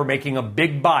board member making a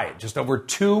big buy at just over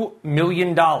 $2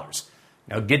 million.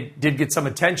 Now, did get some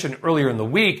attention earlier in the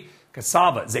week.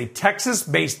 Cassava is a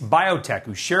Texas-based biotech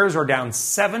whose shares are down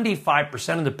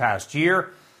 75% in the past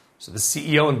year. So the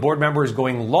CEO and board member is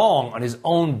going long on his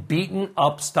own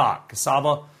beaten-up stock.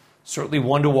 Cassava, certainly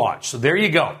one to watch. So there you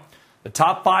go. The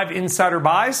top 5 insider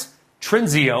buys,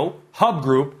 Trinseo, Hub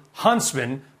Group,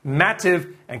 Huntsman,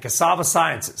 Mativ, and Cassava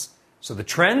Sciences. So the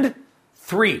trend,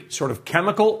 3 sort of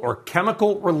chemical or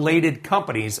chemical-related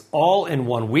companies all in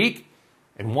 1 week.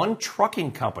 And 1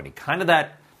 trucking company, kind of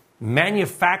that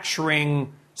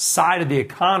manufacturing side of the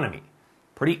economy.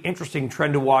 Pretty interesting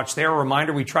trend to watch there. A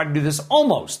reminder, we try to do this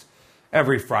almost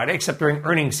every Friday, except during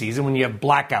earnings season when you have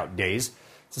blackout days.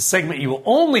 It's a segment you will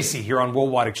only see here on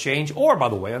Worldwide Exchange or, by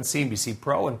the way, on CNBC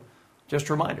Pro. And just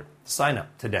a reminder, sign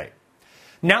up today.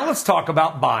 Now let's talk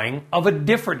about buying of a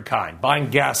different kind, buying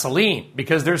gasoline,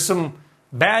 because there's some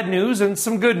bad news and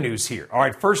some good news here. All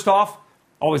right, first off,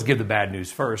 always give the bad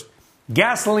news first.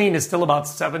 Gasoline is still about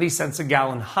 70 cents a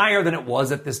gallon higher than it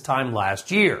was at this time last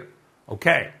year.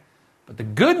 Okay, but the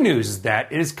good news is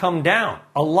that it has come down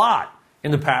a lot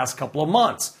in the past couple of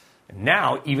months. And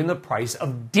now even the price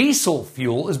of diesel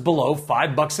fuel is below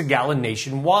 $5 a gallon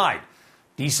nationwide.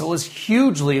 Diesel is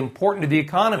hugely important to the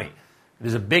economy. It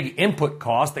is a big input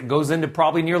cost that goes into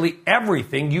probably nearly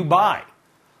everything you buy.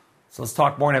 So let's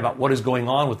talk more about what is going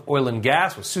on with oil and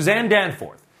gas with Suzanne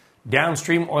Danforth,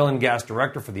 downstream oil and gas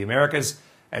director for the Americas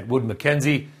at Wood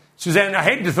Mackenzie. Suzanne, I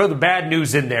hate to throw the bad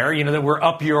news in there, that we're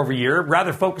up year over year.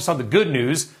 Rather focus on the good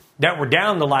news that we're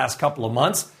down the last couple of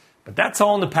months. But that's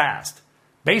all in the past.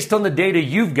 Based on the data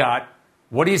you've got,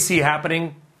 what do you see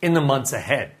happening in the months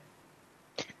ahead?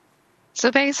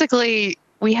 So basically,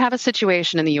 we have a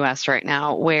situation in the U.S. right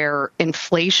now where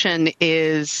inflation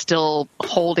is still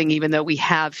holding, even though we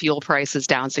have fuel prices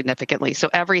down significantly. So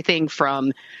everything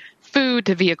from food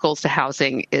to vehicles to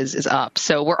housing is up.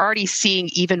 So we're already seeing,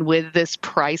 even with this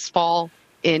price fall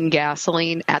in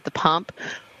gasoline at the pump,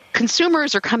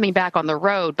 consumers are coming back on the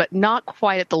road, but not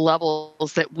quite at the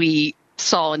levels that we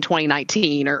saw in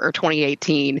 2019 or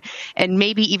 2018, and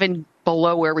maybe even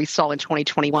below where we saw in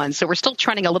 2021. So we're still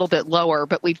trending a little bit lower,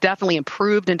 but we've definitely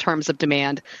improved in terms of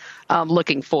demand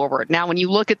looking forward. Now, when you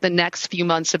look at the next few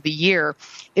months of the year,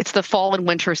 it's the fall and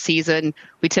winter season.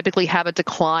 We typically have a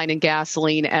decline in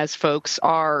gasoline as folks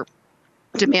are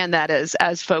demand, that is,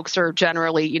 as folks are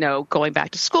generally, going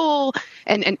back to school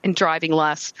and driving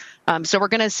less. So we're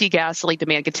going to see gasoline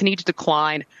demand continue to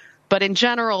decline. But in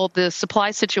general, the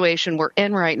supply situation we're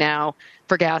in right now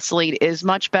for gasoline is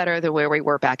much better than where we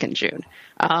were back in June.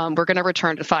 We're going to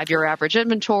return to 5-year average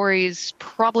inventories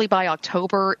probably by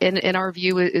October, in our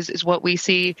view, is what we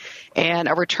see. And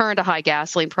a return to high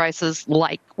gasoline prices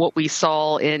like what we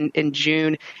saw in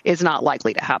June is not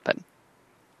likely to happen.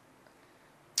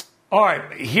 All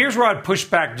right, here's where I'd push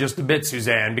back just a bit,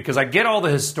 Suzanne, because I get all the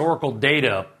historical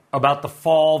data about the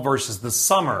fall versus the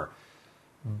summer.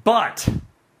 But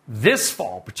this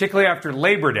fall, particularly after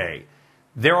Labor Day,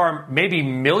 there are maybe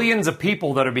millions of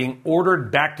people that are being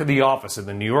ordered back to the office in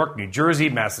the New York, New Jersey,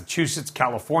 Massachusetts,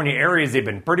 California areas. They've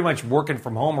been pretty much working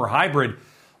from home or hybrid.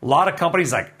 A lot of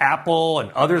companies like Apple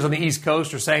and others on the East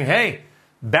Coast are saying, hey,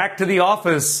 back to the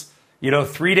office,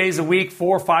 3 days a week,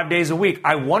 4 or 5 days a week.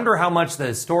 I wonder how much the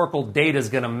historical data is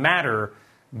going to matter,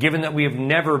 given that we have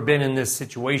never been in this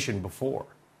situation before.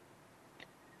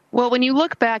 Well, when you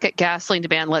look back at gasoline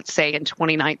demand, let's say in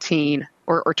 2019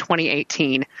 or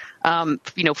 2018,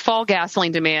 fall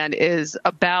gasoline demand is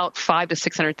about 500,000 to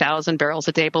 600,000 barrels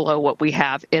a day below what we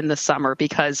have in the summer,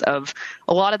 because of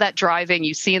a lot of that driving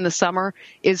you see in the summer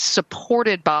is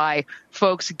supported by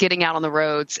folks getting out on the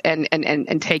roads and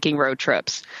taking road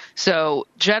trips. So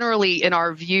generally, in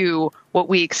our view, what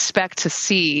we expect to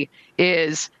see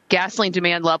is gasoline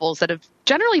demand levels that have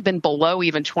generally been below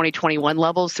even 2021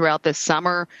 levels throughout this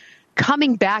summer,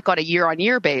 coming back on a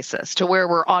year-on-year basis to where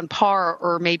we're on par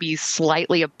or maybe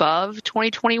slightly above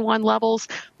 2021 levels,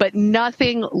 but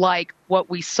nothing like what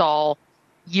we saw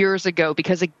years ago,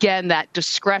 because, again, that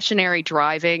discretionary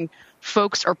driving,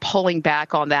 folks are pulling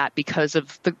back on that because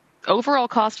of the overall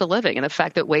cost of living and the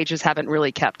fact that wages haven't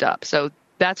really kept up. So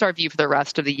that's our view for the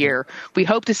rest of the year. We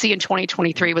hope to see in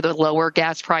 2023, with a lower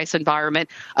gas price environment,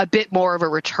 a bit more of a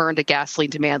return to gasoline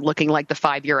demand looking like the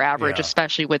 5-year average,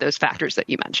 especially with those factors that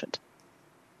you mentioned.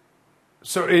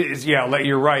 So,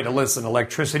 you're right. Listen,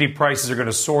 electricity prices are going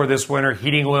to soar this winter.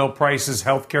 Heating oil prices,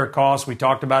 healthcare costs, we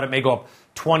talked about it, may go up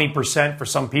 20% for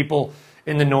some people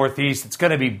in the Northeast. It's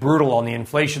going to be brutal on the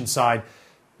inflation side.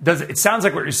 It sounds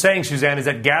like what you're saying, Suzanne, is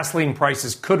that gasoline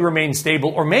prices could remain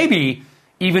stable or maybe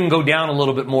even go down a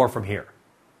little bit more from here.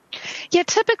 Yeah,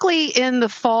 typically in the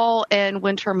fall and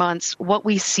winter months, what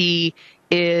we see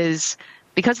is,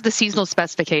 because of the seasonal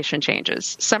specification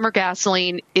changes, summer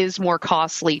gasoline is more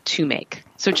costly to make.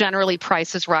 So generally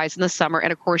prices rise in the summer,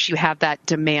 and of course you have that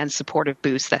demand supportive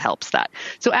boost that helps that.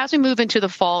 So as we move into the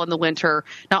fall and the winter,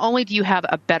 not only do you have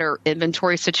a better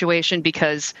inventory situation,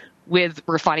 because with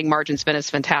refining margins been as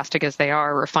fantastic as they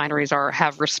are, refineries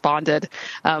have responded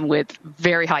with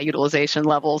very high utilization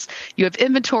levels. You have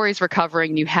inventories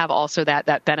recovering. You have also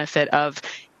that benefit of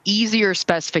easier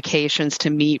specifications to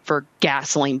meet for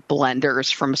gasoline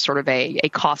blenders from sort of a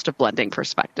cost of blending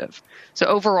perspective. So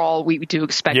overall, we do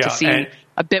expect to see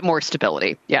a bit more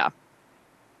stability. Yeah.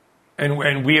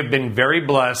 And we have been very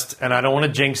blessed, and I don't want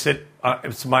to jinx it.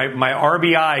 It's my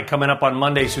RBI coming up on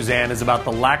Monday, Suzanne, is about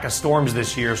the lack of storms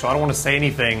this year, so I don't want to say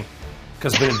anything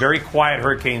because it's been a very quiet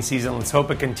hurricane season. Let's hope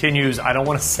it continues. I don't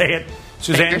want to say it.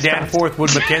 Suzanne Danforth,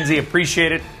 Wood Mackenzie,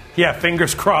 appreciate it. Yeah,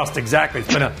 fingers crossed, exactly.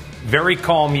 It's been a very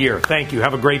calm year. Thank you.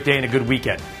 Have a great day and a good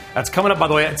weekend. That's coming up, by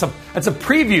the way. It's a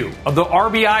preview of the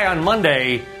RBI on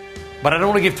Monday, but I don't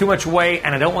want to give too much away,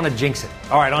 and I don't want to jinx it.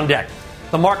 All right, on deck.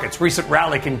 The market's recent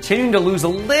rally continuing to lose a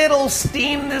little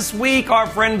steam this week. Our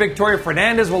friend Victoria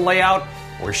Fernandez will lay out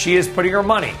where she is putting her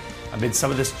money amid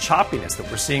some of this choppiness that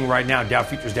we're seeing right now. Dow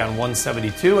futures down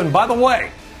 172. And by the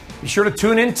way, be sure to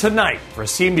tune in tonight for a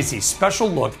CNBC special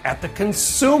look at the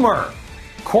consumer.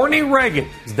 Courtney Reagan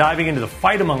is diving into the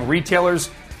fight among retailers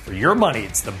for your money.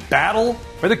 It's the battle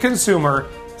for the consumer,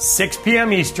 6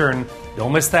 p.m. Eastern.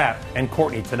 Don't miss that. And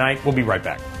Courtney tonight. We'll be right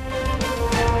back.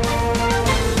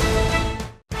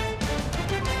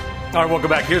 All right, welcome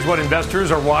back. Here's what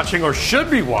investors are watching or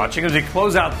should be watching as we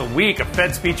close out the week. A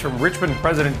Fed speech from Richmond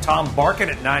President Tom Barkin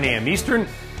at 9 a.m. Eastern.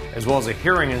 as well as a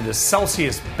hearing in the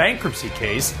Celsius bankruptcy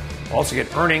case. We'll also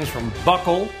get earnings from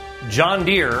Buckle, John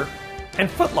Deere, and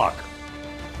Foot Locker.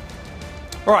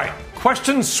 All right,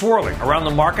 questions swirling around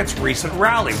the market's recent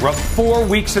rally. We're up 4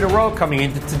 weeks in a row coming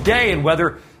into today, and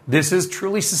whether this is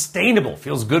truly sustainable.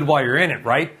 Feels good while you're in it,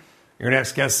 right? Your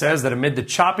next guest says that amid the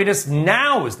choppiness,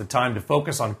 now is the time to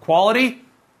focus on quality.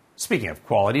 Speaking of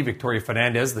quality, Victoria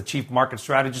Fernandez, the chief market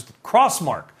strategist at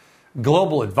Crossmark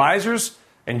Global Advisors.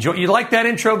 You like that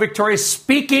intro, Victoria?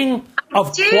 Speaking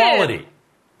of quality.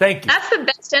 Thank you. That's the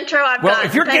best intro I've got. Well,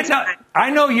 if you're getting up, I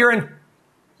know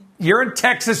you're in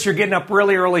Texas, you're getting up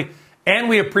really early, and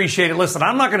we appreciate it. Listen,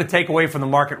 I'm not going to take away from the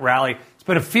market rally. It's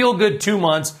been a feel-good 2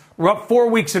 months. We're up 4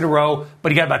 weeks in a row,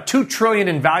 but you got about $2 trillion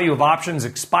in value of options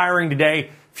expiring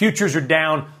today. Futures are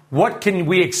down. What can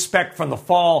we expect from the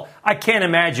fall? I can't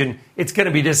imagine it's going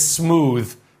to be this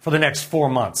smooth for the next 4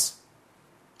 months.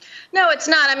 No, it's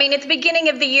not. I mean, at the beginning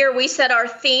of the year, we said our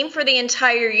theme for the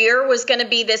entire year was going to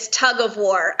be this tug of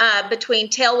war between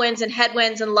tailwinds and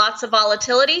headwinds and lots of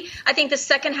volatility. I think the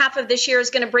second half of this year is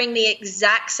going to bring the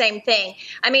exact same thing.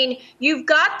 I mean, you've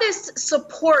got this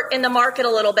support in the market a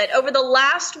little bit. Over the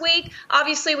last week,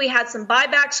 obviously, we had some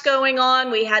buybacks going on.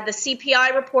 We had the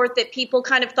CPI report that people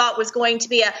kind of thought was going to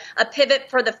be a pivot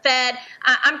for the Fed.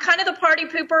 I'm kind of the party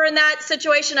pooper in that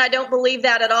situation. I don't believe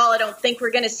that at all. I don't think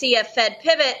we're going to see a Fed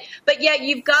pivot. But yet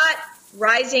you've got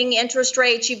rising interest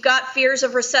rates. You've got fears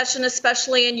of recession,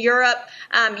 especially in Europe.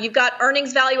 You've got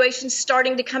earnings valuations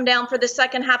starting to come down for the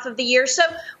second half of the year. So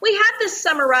we had this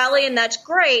summer rally, and that's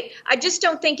great. I just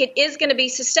don't think it is going to be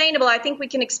sustainable. I think we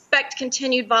can expect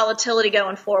continued volatility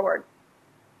going forward.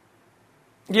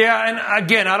 Yeah, and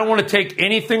again, I don't want to take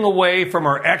anything away from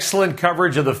our excellent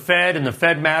coverage of the Fed, and the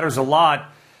Fed matters a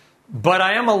lot. But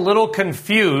I am a little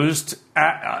confused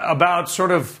about sort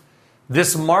of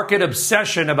this market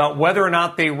obsession about whether or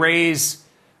not they raise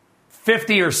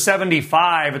 50 or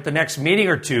 75 at the next meeting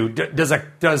or two. Does a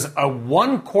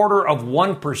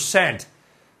 0.25%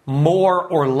 more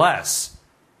or less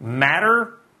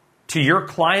matter to your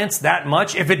clients that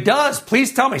much? If it does,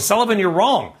 please tell me, Sullivan, you're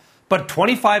wrong. But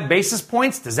 25 basis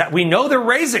points, does that? We know they're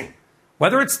raising.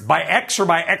 Whether it's by X or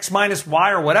by X minus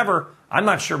Y or whatever, I'm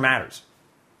not sure matters.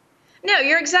 No,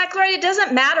 you're exactly right. It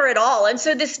doesn't matter at all. And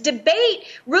so this debate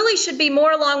really should be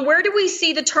more along, where do we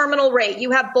see the terminal rate?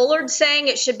 You have Bullard saying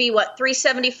it should be,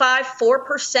 3.75,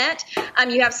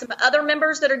 4%. You have some other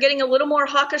members that are getting a little more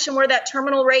hawkish on where that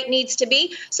terminal rate needs to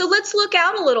be. So let's look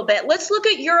out a little bit. Let's look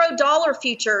at euro dollar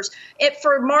futures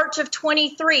for March of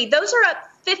 23. Those are up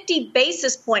 50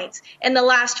 basis points in the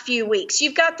last few weeks.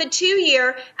 You've got the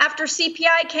 2-year after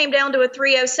CPI came down to a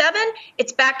 3.07.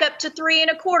 It's back up to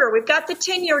 3.25. We've got the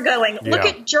 10-year going. Yeah. Look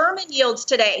at German yields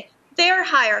today. They're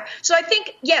higher. So I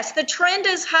think, yes, the trend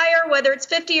is higher. Whether it's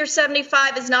 50 or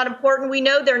 75 is not important. We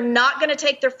know they're not going to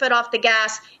take their foot off the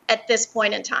gas at this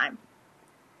point in time.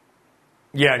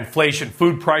 Yeah, inflation,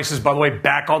 food prices, by the way,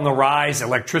 back on the rise,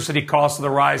 electricity costs on the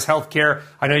rise, healthcare.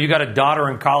 I know you got a daughter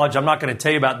in college. I'm not going to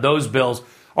tell you about those bills.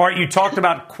 All right, you talked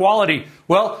about quality.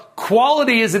 Well,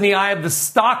 quality is in the eye of the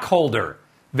stockholder,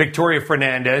 Victoria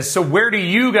Fernandez. So where do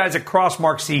you guys at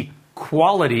Crossmark see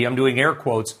quality, I'm doing air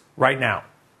quotes, right now?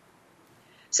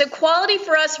 So quality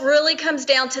for us really comes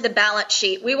down to the balance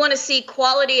sheet. We want to see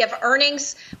quality of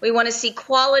earnings. We want to see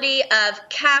quality of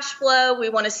cash flow. We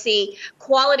want to see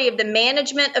quality of the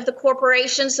management of the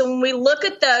corporation. So when we look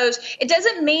at those, it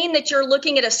doesn't mean that you're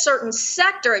looking at a certain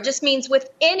sector. It just means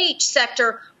within each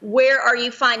sector, where are you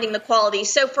finding the quality?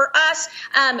 So for us,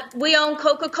 we own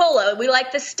Coca-Cola. We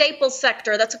like the Staples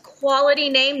sector. That's a quality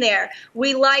name there.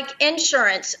 We like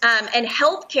insurance and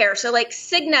healthcare. So like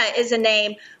Cigna is a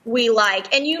name we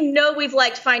like. And you know we've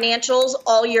liked financials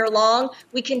all year long.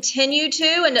 We continue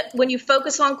to. And when you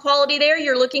focus on quality there,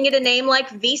 you're looking at a name like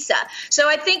Visa. So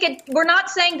I think we're not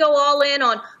saying go all in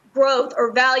on growth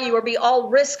or value or be all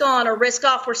risk on or risk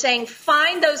off. We're saying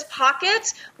find those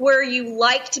pockets where you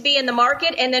like to be in the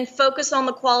market and then focus on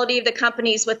the quality of the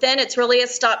companies within. It's really a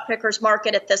stock picker's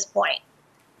market at this point.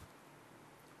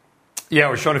 Yeah,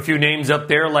 we're showing a few names up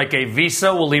there like a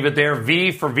Visa. We'll leave it there.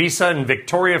 V for Visa and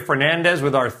Victoria Fernandez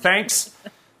with our thanks.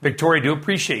 Victoria, do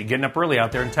appreciate you getting up early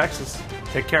out there in Texas.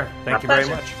 Take care. Thank you very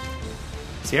much.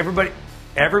 See,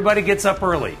 everybody gets up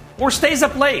early or stays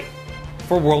up late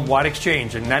for Worldwide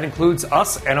Exchange, and that includes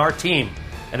us and our team.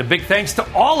 And a big thanks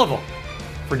to all of them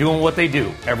for doing what they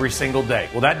do every single day.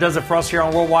 Well, that does it for us here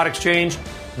on Worldwide Exchange.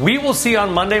 We will see you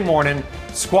on Monday morning.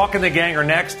 Squawk and the gang are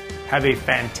next. Have a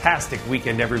fantastic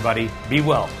weekend, everybody. Be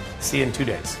well. See you in 2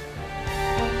 days.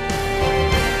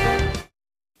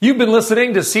 You've been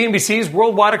listening to CNBC's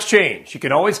Worldwide Exchange. You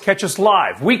can always catch us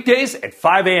live weekdays at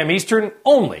 5 a.m. Eastern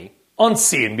only on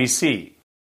CNBC.